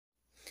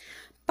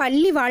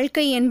பள்ளி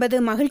வாழ்க்கை என்பது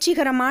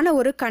மகிழ்ச்சிகரமான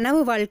ஒரு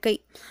கனவு வாழ்க்கை.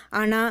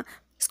 ஆனால்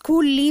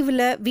ஸ்கூல்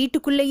லீவில்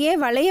வீட்டுக்குள்ளேயே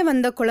வளைய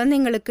வந்த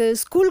குழந்தைங்களுக்கு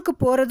ஸ்கூலுக்கு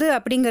போகிறது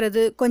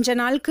அப்படிங்கிறது கொஞ்ச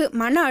நாளுக்கு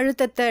மன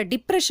அழுத்தத்தை,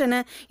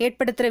 டிப்ரெஷனை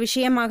ஏற்படுத்துகிற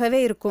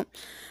விஷயமாகவே இருக்கும்.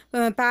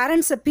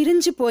 பேரண்ட்ஸை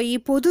பிரிஞ்சு போய்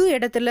புது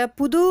இடத்துல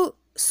புது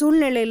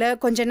சூழ்நிலையில்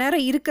கொஞ்ச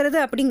நேரம் இருக்கிறது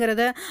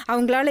அப்படிங்கிறத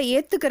அவங்களால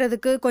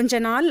ஏற்றுக்கிறதுக்கு கொஞ்ச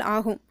நாள்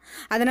ஆகும்.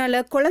 அதனால்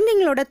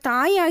குழந்தைங்களோட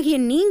தாயாகிய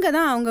நீங்கள்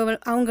தான்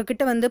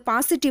அவங்கக்கிட்ட வந்து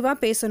பாசிட்டிவாக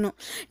பேசணும்.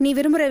 நீ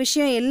விரும்புகிற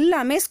விஷயம்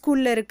எல்லாமே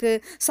ஸ்கூலில்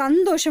இருக்குது,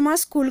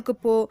 சந்தோஷமாக ஸ்கூலுக்கு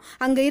போ,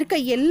 அங்கே இருக்க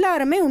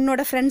எல்லாருமே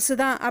உன்னோட ஃப்ரெண்ட்ஸு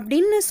தான்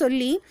அப்படின்னு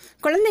சொல்லி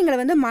குழந்தைங்களை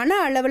வந்து மன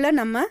அளவில்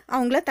நம்ம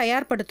அவங்கள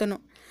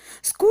தயார்படுத்தணும்.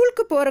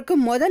 ஸ்கூலுக்கு போகிறக்கு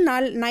முதல்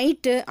நாள்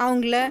நைட்டு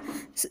அவங்கள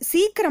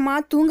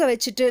சீக்கிரமாக தூங்க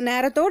வச்சுட்டு,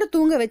 நேரத்தோடு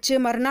தூங்க வச்சு,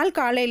 மறுநாள்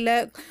காலையில்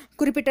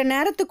குறிப்பிட்ட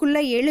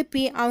நேரத்துக்குள்ளே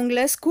எழுப்பி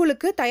அவங்கள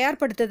ஸ்கூலுக்கு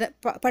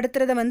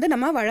படுத்துறதை வந்து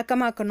நம்ம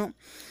வழக்கமாக்கணும்.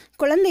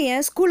 குழந்தைய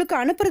ஸ்கூலுக்கு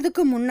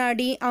அனுப்புறதுக்கு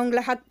முன்னாடி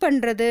அவங்கள ஹக்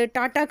பண்ணுறது,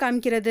 டாட்டா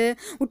காமிக்கிறது,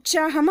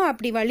 உற்சாகமாக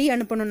அப்படி வழி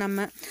அனுப்பணும்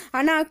நம்ம.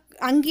 ஆனால்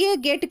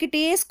அங்கேயே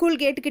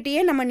ஸ்கூல்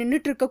கேட்டுக்கிட்டேயே நம்ம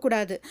நின்றுட்டு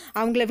இருக்கக்கூடாது.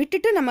 அவங்கள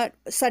விட்டுட்டு நம்ம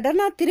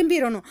சடனாக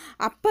திரும்பிடணும்.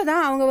 அப்போ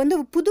தான் அவங்க வந்து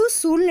புது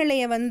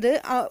சூழ்நிலையை வந்து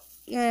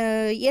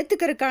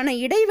ஏற்றுக்கிறதுக்கான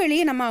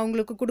இடைவெளியை நம்ம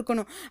அவங்களுக்கு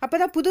கொடுக்கணும். அப்போ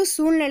தான் புது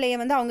சூழ்நிலையை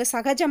வந்து அவங்க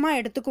சகஜமாக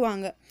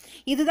எடுத்துக்குவாங்க.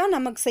 இதுதான்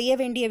நமக்கு செய்ய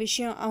வேண்டிய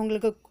விஷயம்.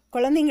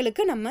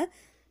 குழந்தைங்களுக்கு நம்ம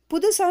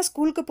புதுசாக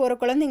ஸ்கூலுக்கு போகிற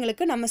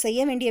குழந்தைங்களுக்கு நம்ம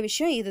செய்ய வேண்டிய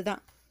விஷயம்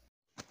இதுதான்.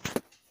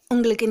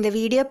 உங்களுக்கு இந்த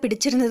வீடியோ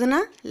பிடிச்சிருந்ததுன்னா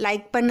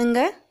லைக்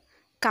பண்ணுங்கள்,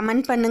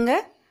 கமெண்ட்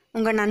பண்ணுங்கள்,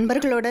 உங்கள்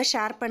நண்பர்களோட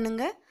ஷேர்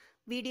பண்ணுங்கள்.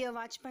 வீடியோ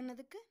வாட்ச்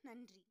பண்ணதுக்கு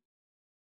நன்றி.